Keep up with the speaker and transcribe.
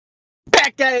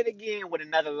back at it again with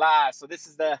another live. So this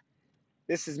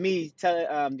is me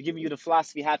giving you the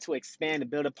philosophy how to expand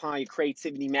and build upon your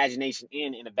creativity, imagination,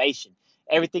 and innovation.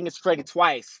 Everything is created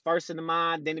twice. First in the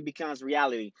mind, then it becomes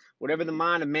reality. Whatever the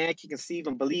mind of man can conceive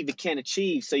and believe it can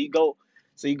achieve. So you go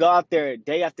out there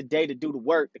day after day to do the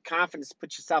work. The confidence to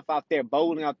put yourself out there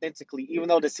boldly and authentically, even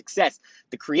though the success,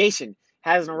 the creation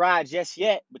hasn't arrived just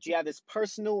yet, but you have this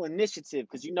personal initiative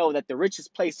because you know that the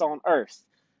richest place on earth,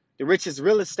 the richest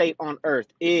real estate on earth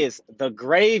is the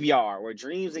graveyard where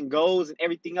dreams and goals and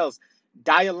everything else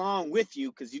die along with you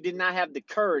because you did not have the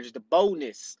courage, the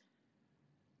boldness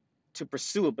to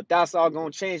pursue it. But that's all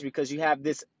going to change because you have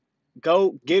this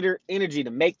go-getter energy to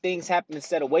make things happen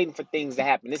instead of waiting for things to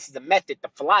happen. This is the method, the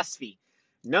philosophy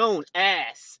known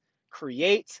as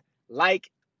create like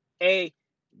a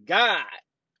God.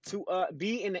 To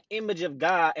be in the image of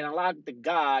God and allow the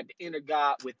God, the inner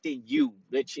God within you,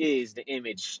 which is the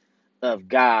image of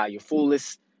God, your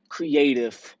fullest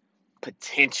creative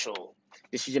potential.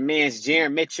 This is your man's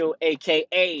Jaron Mitchell,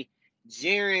 aka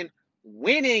Jaron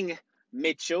Winning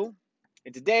Mitchell.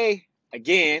 And today,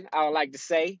 again, I would like to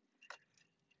say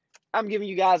I'm giving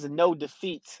you guys a no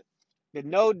defeat. The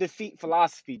no defeat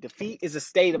philosophy. Defeat is a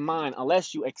state of mind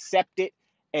unless you accept it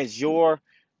as your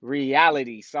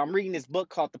reality. So I'm reading this book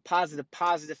called the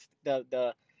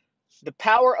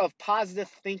Power of Positive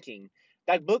Thinking.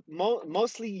 That book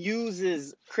mostly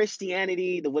uses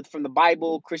Christianity, from the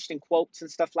Bible, Christian quotes and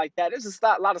stuff like that. There's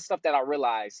a lot of stuff that I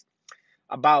realized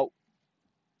about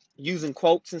using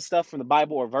quotes and stuff from the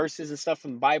Bible or verses and stuff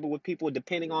from the Bible with people,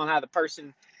 depending on how the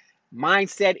person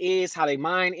mindset is, how their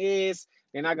mind is.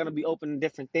 They're not going to be open to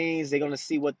different things. They're going to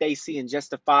see what they see and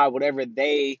justify whatever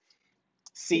they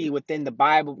see within the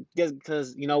Bible,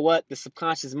 because you know what, the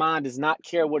subconscious mind does not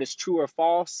care what is true or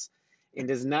false, and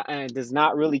does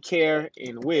not really care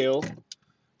and will.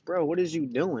 Bro, what is you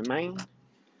doing, man?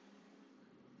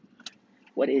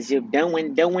 What is you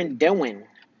doing?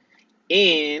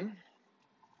 And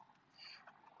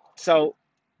so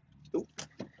I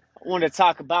want to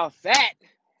talk about that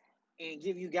and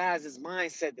give you guys this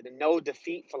mindset that a no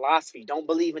defeat philosophy. Don't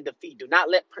believe in defeat. Do not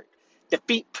let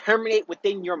defeat permeate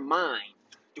within your mind.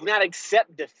 Do not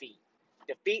accept defeat.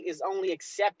 Defeat is only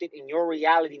accepted in your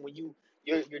reality when your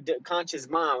conscious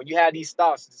mind, when you have these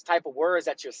thoughts, this type of words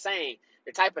that you're saying,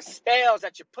 the type of spells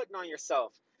that you're putting on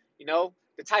yourself,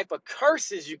 the type of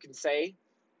curses you can say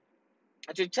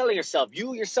that you're telling yourself.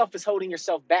 You yourself is holding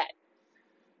yourself back.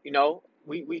 The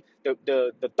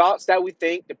thoughts that we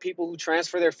think, the people who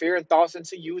transfer their fear and thoughts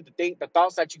into you, the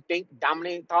thoughts that you think,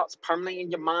 dominating thoughts permanently in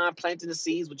your mind, planting the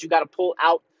seeds, but you got to pull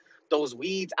out those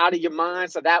weeds out of your mind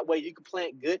so that way you can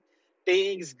plant good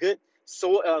things, good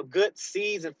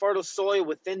seeds and fertile soil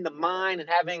within the mind, and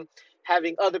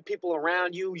having other people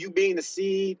around you, you being the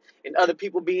seed and other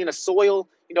people being the soil.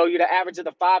 You're the average of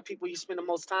the 5 people you spend the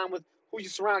most time with. Who you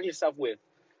surround yourself with?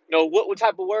 What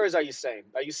type of words are you saying?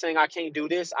 Are you saying I can't do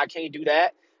this? I can't do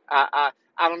that. I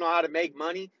don't know how to make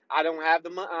money. I don't have the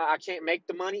money. I can't make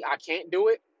the money. I can't do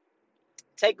it.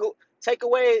 Take take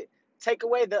away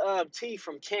the T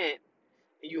from can't.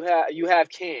 You have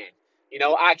can.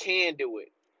 I can do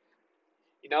it.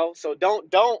 So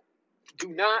do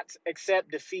not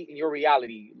accept defeat in your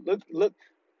reality.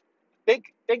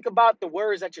 Think about the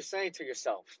words that you're saying to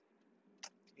yourself.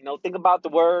 Think about the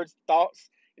words, thoughts,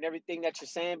 and everything that you're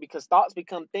saying, because thoughts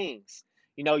become things.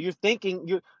 You're thinking,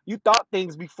 you thought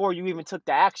things before you even took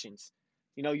the actions.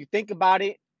 You think about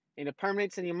it, and it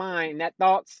permeates in your mind, and that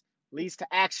thoughts leads to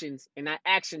actions, and that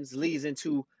actions leads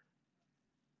into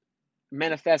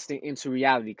manifesting into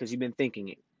reality because you've been thinking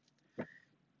it.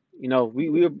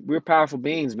 We're powerful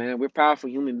beings, man. We're powerful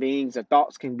human beings. Our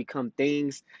thoughts can become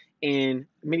things, and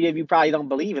many of you probably don't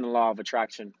believe in the law of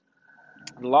attraction.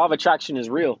 The law of attraction is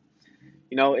real.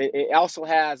 It also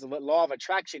has a law of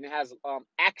attraction. It has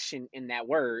action in that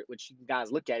word, which you guys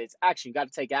look at. It's action. You got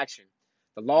to take action.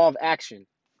 The law of action.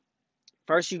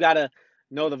 First, you got to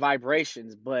know the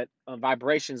vibrations, but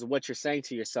vibrations are what you're saying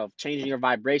to yourself, changing your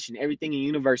vibration. Everything in the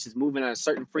universe is moving at a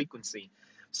certain frequency.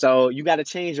 So you got to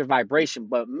change your vibration,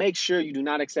 but make sure you do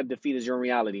not accept defeat as your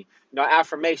reality.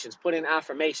 Affirmations. Put in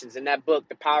affirmations. In that book,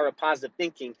 The Power of Positive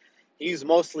Thinking, he used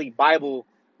mostly Bible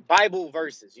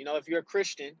verses. If you're a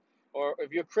Christian,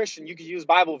 you can use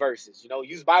Bible verses.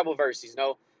 Use Bible verses.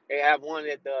 They have one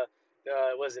that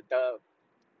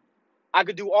I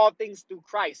could do all things through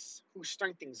Christ who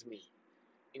strengthens me.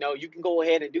 You can go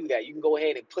ahead and do that. You can go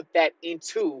ahead and put that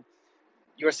into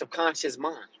your subconscious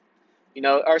mind.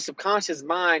 Our subconscious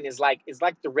mind is like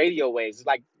the radio waves. It's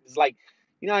like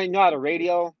how the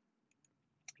radio,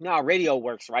 how radio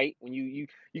works, right? When you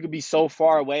could be so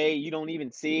far away, you don't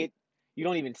even see it. You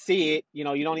don't even see it. You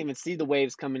don't even see the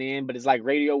waves coming in, but it's like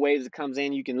radio waves that comes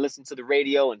in. You can listen to the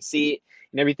radio and see it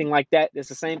and everything like that. It's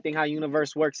the same thing how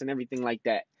universe works and everything like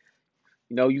that.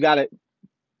 You got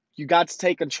to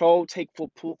take control, take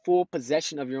full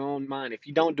possession of your own mind. If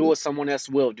you don't do it, someone else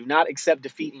will. Do not accept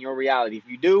defeat in your reality. If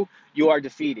you do, you are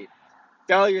defeated.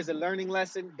 Failure is a learning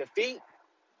lesson. Defeat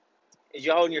is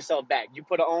you're holding yourself back. You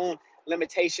put a own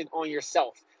limitation on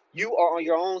yourself. You are on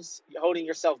your own holding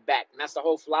yourself back. And that's the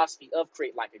whole philosophy of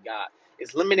Create Like a God.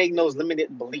 It's eliminating those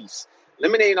limited beliefs.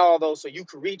 Eliminating all those so you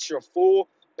can reach your full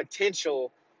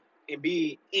potential and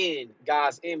be in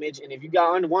God's image. And if you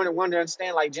got want to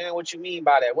understand, like, Jan, what you mean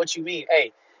by that? What you mean?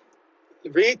 Hey,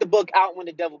 read the book Outwin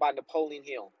the Devil by Napoleon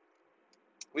Hill.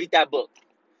 Read that book.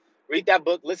 Read that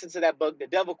book. Listen to that book. The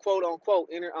devil, quote unquote,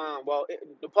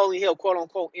 Napoleon Hill, quote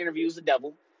unquote, interviews the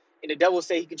devil, and the devil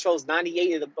say he controls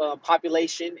 98 of the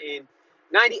population, and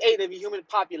 98 of the human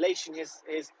population. His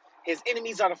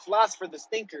enemies are the philosophers, the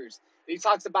thinkers. And he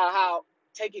talks about how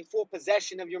taking full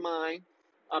possession of your mind.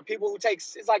 People who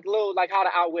takes it's like little like how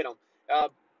to outwit them.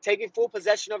 Taking full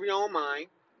possession of your own mind.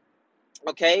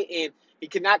 Okay, and he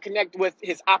cannot connect with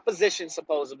his opposition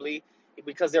supposedly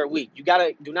because they're weak. You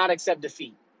gotta do not accept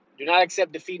defeat. Do not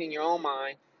accept defeat in your own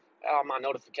mind. My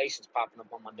notifications popping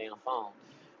up on my damn phone.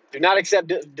 Do not accept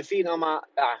defeat on my.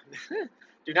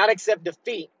 Do not accept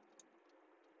defeat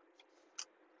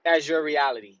as your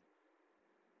reality.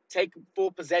 Take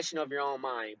full possession of your own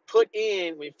mind. Put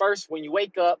in when you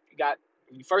wake up.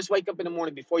 When you first wake up in the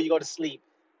morning before you go to sleep.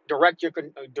 Direct your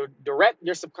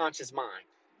subconscious mind.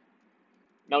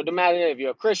 No, don't matter if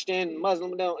you're a Christian,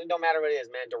 Muslim, it don't matter what it is,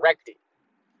 man. Direct it.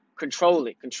 Control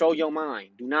it. Control your mind.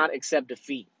 Do not accept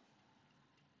defeat.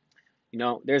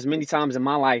 There's many times in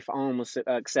my life I almost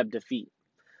accept defeat.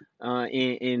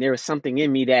 And there was something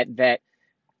in me that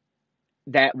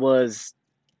was,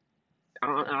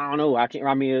 I don't know. I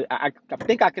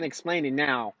think I can explain it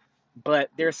now, but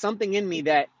there's something in me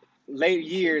that later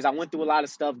years I went through a lot of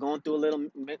stuff, going through a little,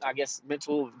 I guess,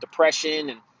 mental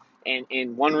depression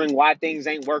and wondering why things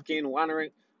ain't working,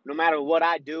 wondering no matter what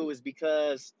I do is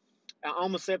because I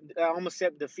almost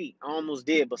accept defeat. I almost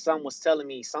did, but something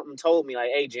told me like,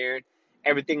 hey, Jaron,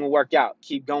 everything will work out.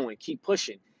 Keep going, keep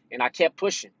pushing. And I kept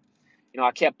pushing.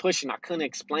 I kept pushing. I couldn't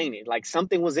explain it. Like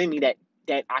something was in me that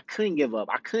I couldn't give up.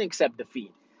 I couldn't accept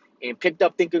defeat. And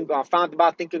found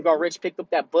about Think and Grow Rich, picked up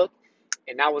that book,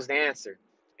 and that was the answer.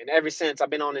 And ever since I've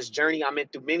been on this journey, I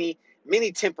went through many,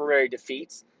 many temporary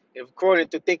defeats. And according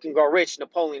to Think and Grow Rich,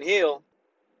 Napoleon Hill,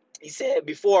 he said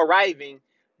before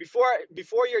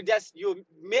your death, you'll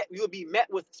be met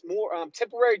with more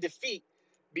temporary defeat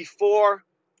before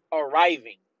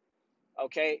arriving.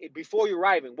 Okay, before you're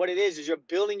arriving, what it is you're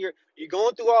going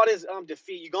through all this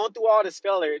defeat, you're going through all this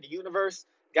failure. The universe,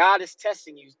 God is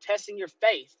testing you, testing your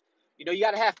faith. You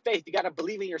got to have faith. You got to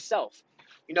believe in yourself.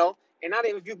 And not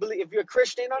even if you're a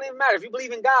Christian, it don't even matter. If you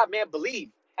believe in God, man, believe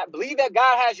that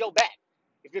God has your back.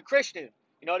 If you're Christian,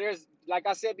 there's, like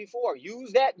I said before,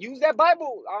 use that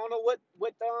Bible. I don't know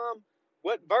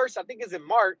what verse. I think it's in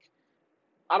Mark.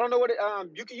 I don't know what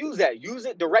you can use that. Use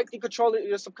it directly, control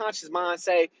your subconscious mind.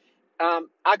 Say,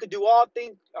 I can do all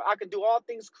things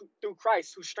through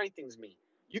Christ who strengthens me.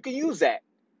 You can use that.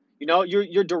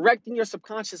 You're directing your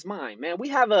subconscious mind, man. We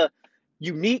have a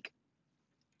unique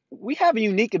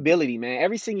ability, man.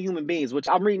 Every single human being, which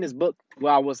I'm reading this book.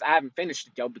 Well, I haven't finished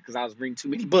it, because I was reading too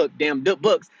many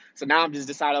books. So now I'm just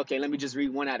deciding, okay, let me just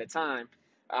read one at a time.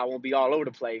 I won't be all over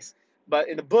the place. But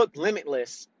in the book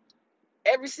Limitless,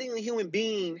 every single human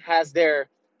being has their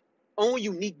own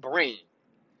unique brain.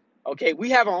 Okay, we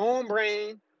have our own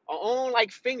brain, our own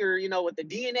finger, with the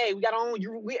DNA. We got our own.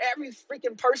 Every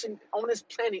freaking person on this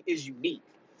planet is unique.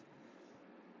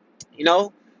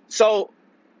 So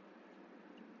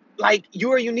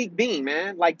you're a unique being,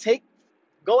 man.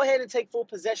 Go ahead and take full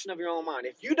possession of your own mind.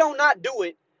 If you do not do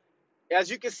it, as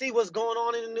you can see, what's going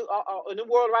on in the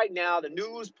world right now, the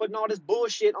news putting all this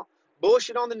bullshit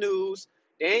on the news.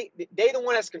 They the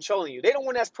one that's controlling you. They the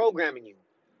one that's programming you.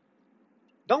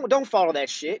 Don't follow that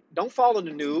shit. Don't follow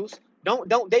the news.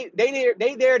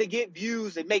 They there to get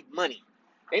views and make money.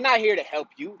 They're not here to help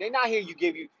you. They're not here to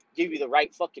give you the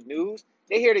right fucking news.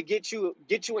 They're here to get you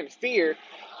in fear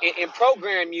and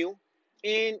program you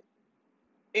and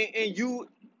you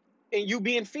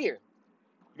be in fear.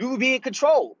 You will be in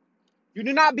control.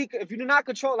 If you do not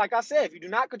control, like I said, if you do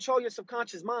not control your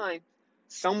subconscious mind,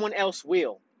 someone else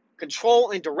will. Control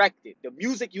and direct it. The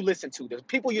music you listen to, the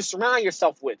people you surround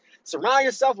yourself with. Surround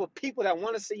yourself with people that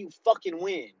want to see you fucking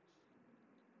win.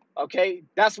 Okay?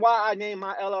 That's why I named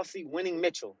my LLC Winning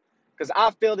Mitchell. Because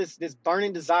I feel this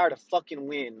burning desire to fucking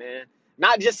win, man.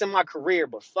 Not just in my career,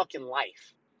 but fucking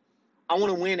life. I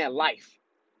want to win at life.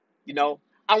 You know,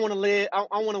 I want to live. I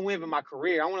want to win in my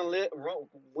career. I want to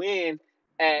win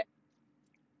at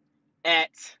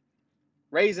at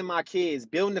raising my kids,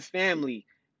 building a family,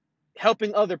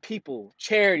 helping other people,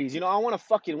 charities. I want to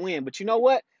fucking win. But you know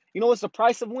what? You know what's the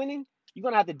price of winning? You're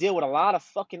going to have to deal with a lot of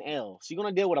fucking L's. You're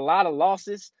going to deal with a lot of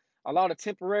losses, a lot of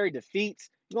temporary defeats.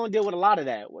 You're going to deal with a lot of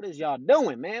that. What is y'all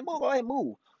doing, man? Go ahead,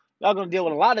 move. Y'all going to deal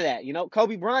with a lot of that.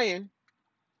 Kobe Bryant,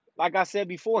 like I said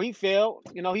before, he failed.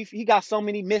 He got so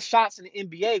many missed shots in the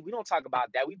NBA. We don't talk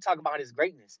about that. We talk about his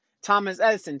greatness. Thomas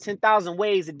Edison, 10,000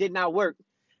 ways it did not work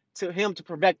to him to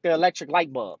perfect the electric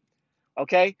light bulb.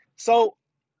 Okay? So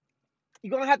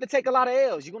you're gonna have to take a lot of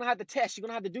L's. You're gonna have to test. You're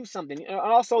gonna have to do something.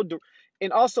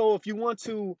 And also, if you want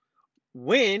to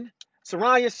win,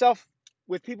 surround yourself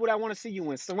with people that want to see you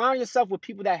win. Surround yourself with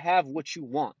people that have what you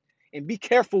want, and be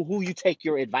careful who you take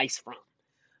your advice from.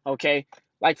 Okay,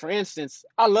 like for instance,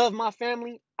 I love my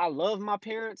family. I love my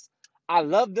parents. I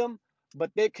love them, but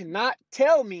they cannot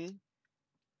tell me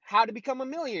how to become a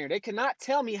millionaire. They cannot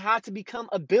tell me how to become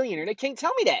a billionaire. They can't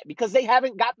tell me that because they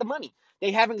haven't got the money. They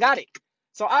haven't got it.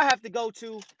 So I have to go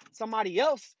to somebody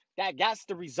else that gets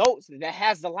the results, that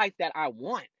has the life that I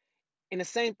want. And the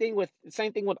same thing with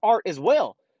art as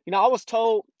well. I was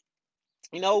told,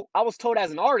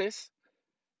 as an artist,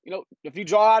 if you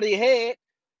draw out of your head,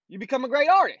 you become a great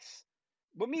artist.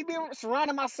 But me being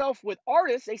surrounding myself with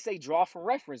artists, they say draw from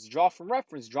reference, draw from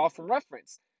reference, draw from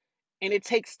reference. And it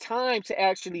takes time to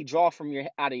actually draw from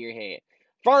out of your head.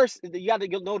 First, you got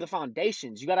to know the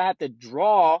foundations. You got to have to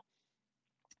draw.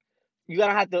 You got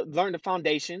to have to learn the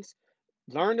foundations,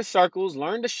 learn the circles,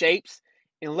 learn the shapes,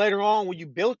 and later on, when you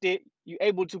built it, you're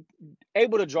able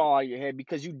to draw out of your head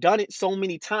because you've done it so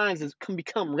many times. It can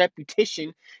become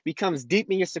repetition, becomes deep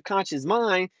in your subconscious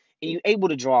mind, and you're able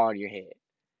to draw out of your head.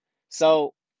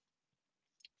 So,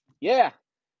 yeah,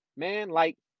 man,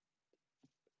 like,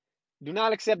 do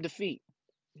not accept defeat.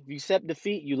 If you accept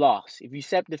defeat, you lost. If you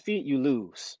accept defeat, you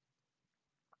lose.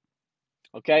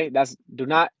 Okay, do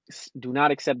not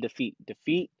accept defeat.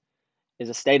 Defeat is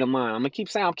a state of mind.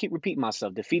 I'll keep repeating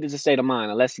myself. Defeat is a state of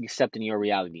mind unless you accept in your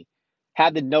reality.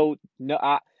 Have the no,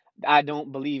 I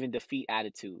don't believe in defeat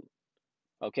attitude.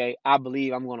 Okay, I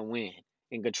believe I'm gonna win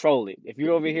and control it. If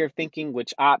you're over here thinking,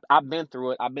 which I've been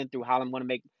through it, I've been through how I'm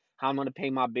gonna pay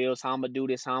my bills, how I'm gonna do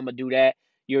this, how I'm gonna do that.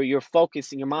 You're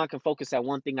focusing. Your mind can focus at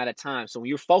one thing at a time. So when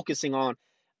you're focusing on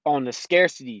the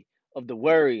scarcity of the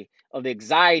worry of the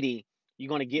anxiety, you're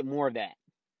gonna get more of that.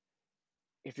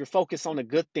 If you're focused on the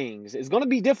good things, it's going to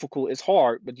be difficult. It's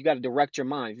hard, but you got to direct your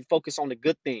mind. If you focus on the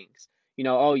good things,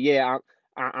 oh yeah,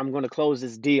 I'm going to close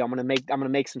this deal. I'm going to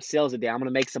make some sales today. I'm going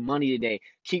to make some money today.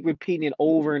 Keep repeating it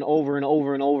over and over and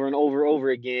over and over and over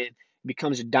again. It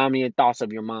becomes your dominant thoughts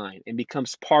of your mind and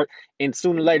becomes part, and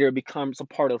sooner or later it becomes a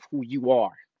part of who you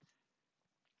are.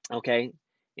 Okay.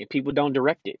 And people don't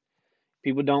direct it.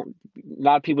 A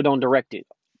lot of people don't direct it.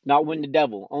 Not when the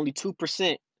devil, only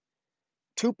 2%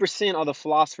 are the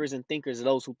philosophers and thinkers, are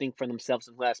those who think for themselves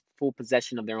and who has full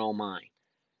possession of their own mind.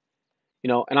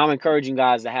 And I'm encouraging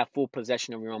guys to have full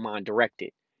possession of your own mind, direct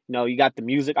it. You got the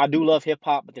music. I do love hip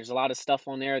hop, but there's a lot of stuff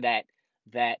on there that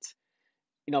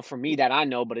for me that I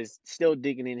know, but it's still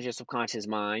digging into your subconscious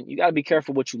mind. You got to be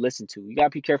careful what you listen to. You got to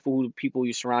be careful who the people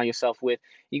you surround yourself with.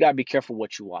 You got to be careful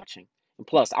what you're watching. And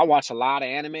plus, I watch a lot of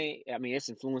anime. I mean, it's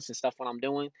influencing stuff what I'm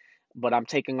doing, but I'm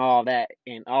taking all that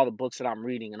and all the books that I'm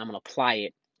reading, and I'm going to apply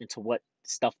it into what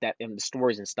stuff that and the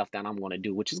stories and stuff that I'm going to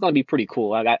do, which is going to be pretty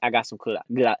cool. I got some good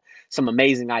some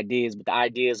amazing ideas, but the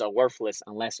ideas are worthless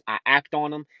unless I act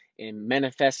on them and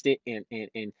manifest it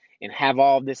and have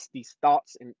all these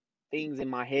thoughts and things in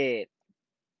my head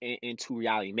into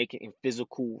reality, make it in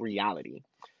physical reality.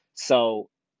 So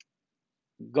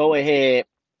go ahead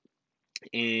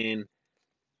and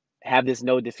have this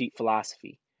no defeat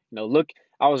philosophy. Look,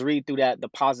 I was reading through that the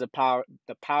power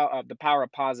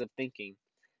of positive thinking,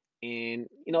 and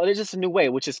there's just a new way,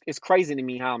 which is it's crazy to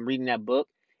me how I'm reading that book.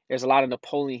 There's a lot of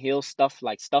Napoleon Hill stuff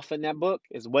in that book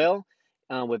as well,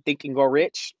 with Think and Go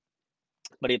Rich,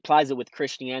 but it applies it with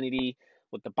Christianity,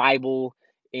 with the Bible,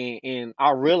 and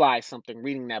I realized something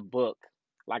reading that book.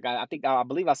 Like I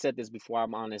believe I said this before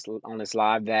I'm on this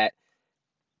live, that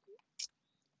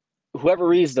whoever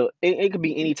reads it could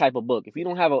be any type of book. If you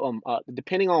don't have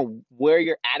depending on where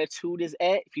your attitude is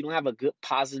at, if you don't have a good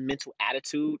positive mental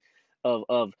attitude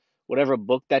of whatever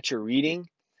book that you're reading,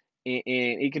 and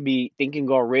it could be Think and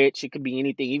Go Rich, it could be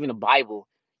anything, even the Bible,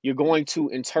 you're going to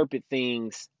interpret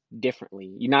things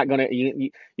differently. You're gonna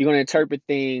interpret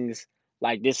things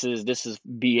like this is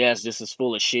BS, this is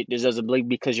full of shit, this doesn't believe,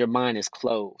 because your mind is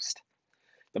closed.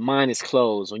 The mind is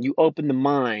closed. When you open the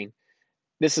mind,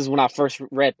 this is when I first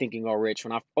read Think and Grow Rich.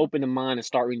 When I opened the mind and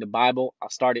start reading the Bible, I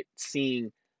started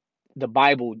seeing the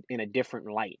Bible in a different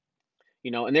light.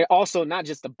 And they're also not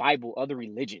just the Bible, other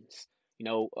religions. You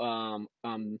know,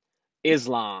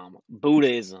 Islam,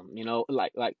 Buddhism.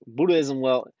 Like Buddhism.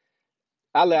 Well,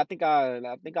 I think I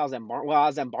was at I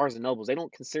was at Barnes and Nobles. They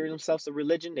don't consider themselves a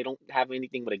religion. They don't have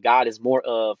anything but a God. It's more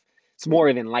of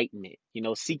enlightenment.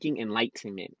 Seeking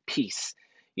enlightenment, peace.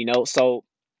 So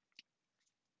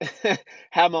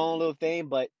have my own little thing,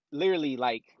 but literally,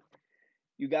 like,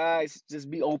 you guys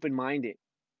just be open minded.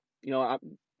 I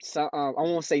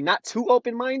won't say not too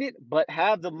open minded, but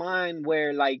have the mind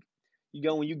where, like,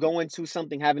 when you go into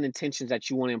something, having intentions that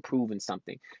you want to improve in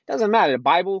something. Doesn't matter. The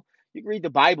Bible, you can read the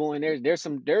Bible, and there's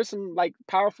some like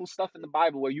powerful stuff in the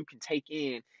Bible where you can take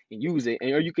in and use it,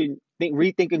 or you can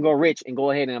rethink and go rich and go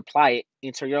ahead and apply it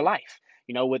into your life.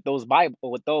 With those Bible,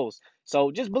 with those.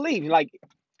 So just believe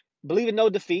in no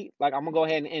defeat. Like, I'm gonna go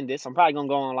ahead and end this. I'm probably gonna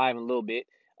go on live in a little bit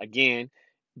again.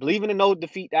 Believe in the no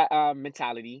defeat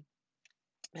mentality.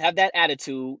 Have that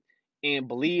attitude and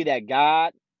believe that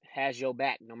God has your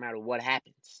back no matter what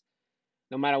happens.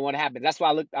 No matter what happens. That's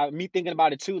why me thinking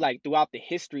about it too, like throughout the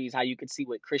histories, how you can see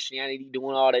with Christianity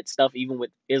doing all that stuff, even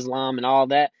with Islam and all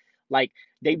that. Like,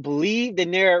 they believed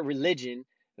in their religion,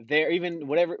 their even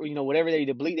whatever they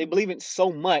believe in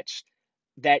so much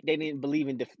that they didn't believe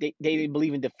in they didn't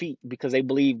believe in defeat, because they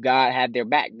believed God had their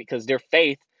back, because their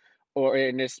faith or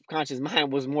in their subconscious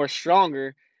mind was more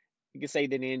stronger, you can say,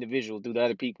 than the individual through the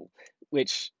other people.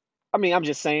 Which, I mean, I'm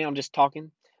just saying, I'm just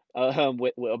talking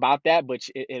about that, but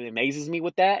it amazes me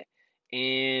with that.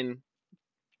 And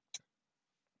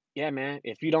yeah, man,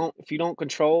 if you don't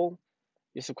control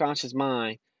your subconscious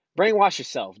mind, brainwash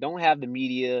yourself. Don't have the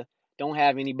media, don't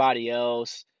have anybody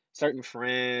else, certain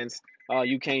friends. Oh,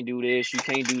 you can't do this, you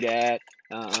can't do that.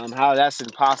 How that's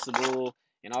impossible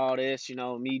and all this.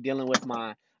 Me dealing with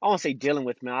I won't say dealing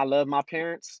with, man. I love my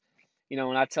parents.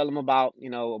 When I tell them about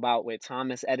with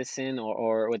Thomas Edison,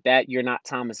 or with that, you're not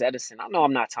Thomas Edison. I know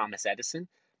I'm not Thomas Edison,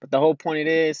 but the whole point it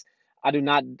is, I do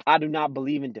not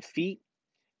believe in defeat,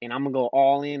 and I'm gonna go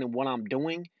all in what I'm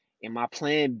doing. And my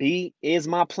plan B is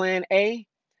my plan A,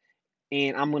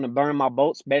 and I'm gonna burn my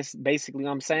boats. Basically,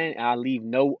 what I'm saying, I leave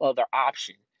no other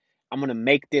option. I'm gonna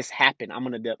make this happen. I'm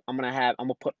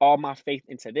gonna put all my faith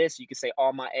into this. You can say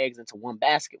all my eggs into one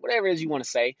basket, whatever it is you want to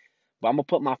say, but I'm gonna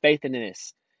put my faith into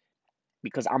this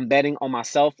because I'm betting on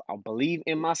myself. I believe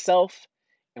in myself.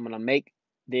 I'm gonna make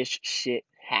this shit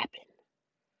happen.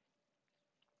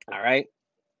 All right.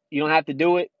 You don't have to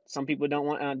do it. Some people don't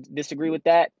want disagree with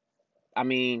that. I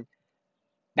mean,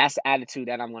 that's the attitude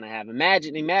that I'm gonna have.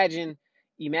 Imagine, imagine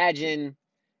you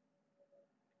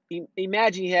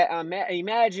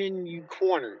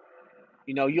cornered.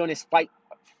 You're on this fight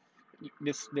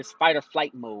or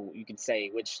flight mode, you can say,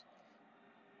 which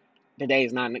today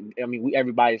is not. I mean,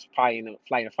 everybody's probably in a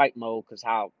flight or fight mode because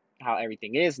how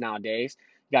everything is nowadays.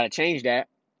 You got to change that.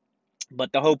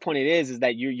 But the whole point it is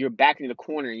that you're back in the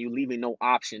corner and you're leaving no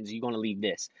options. You're gonna leave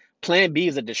this. Plan B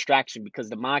is a distraction because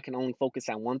the mind can only focus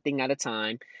on one thing at a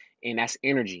time, and that's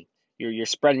energy. You're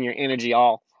spreading your energy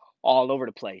all over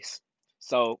the place.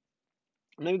 So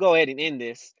let me go ahead and end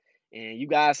this. And you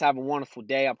guys have a wonderful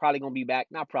day. I'm probably gonna be back.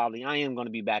 Not probably. I am gonna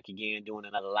be back again doing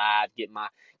another live. Get my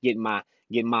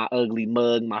ugly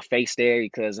mug, my face there,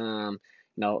 because you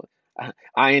know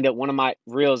I end up, one of my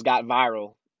reels got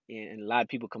viral, and a lot of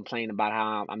people complain about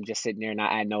how I'm just sitting there and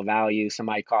I add no value.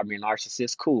 Somebody called me a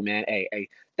narcissist. Cool, man. Hey,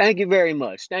 thank you very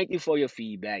much. Thank you for your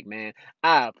feedback, man.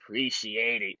 I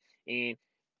appreciate it. And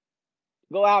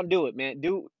go out and do it, man.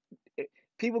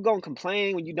 People gonna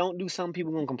complain when you don't do something.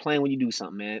 People gonna complain when you do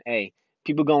something, man. Hey,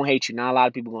 people gonna hate you. Not a lot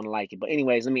of people gonna like it. But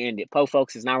anyways, let me end it. Po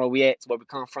folks, is not where we at. It's where we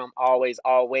come from. Always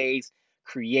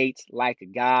create like a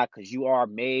God, because you are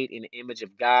made in the image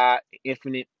of God, the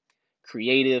infinite,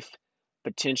 creative,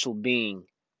 potential being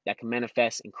that can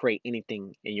manifest and create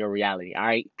anything in your reality. All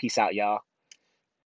right, peace out, y'all.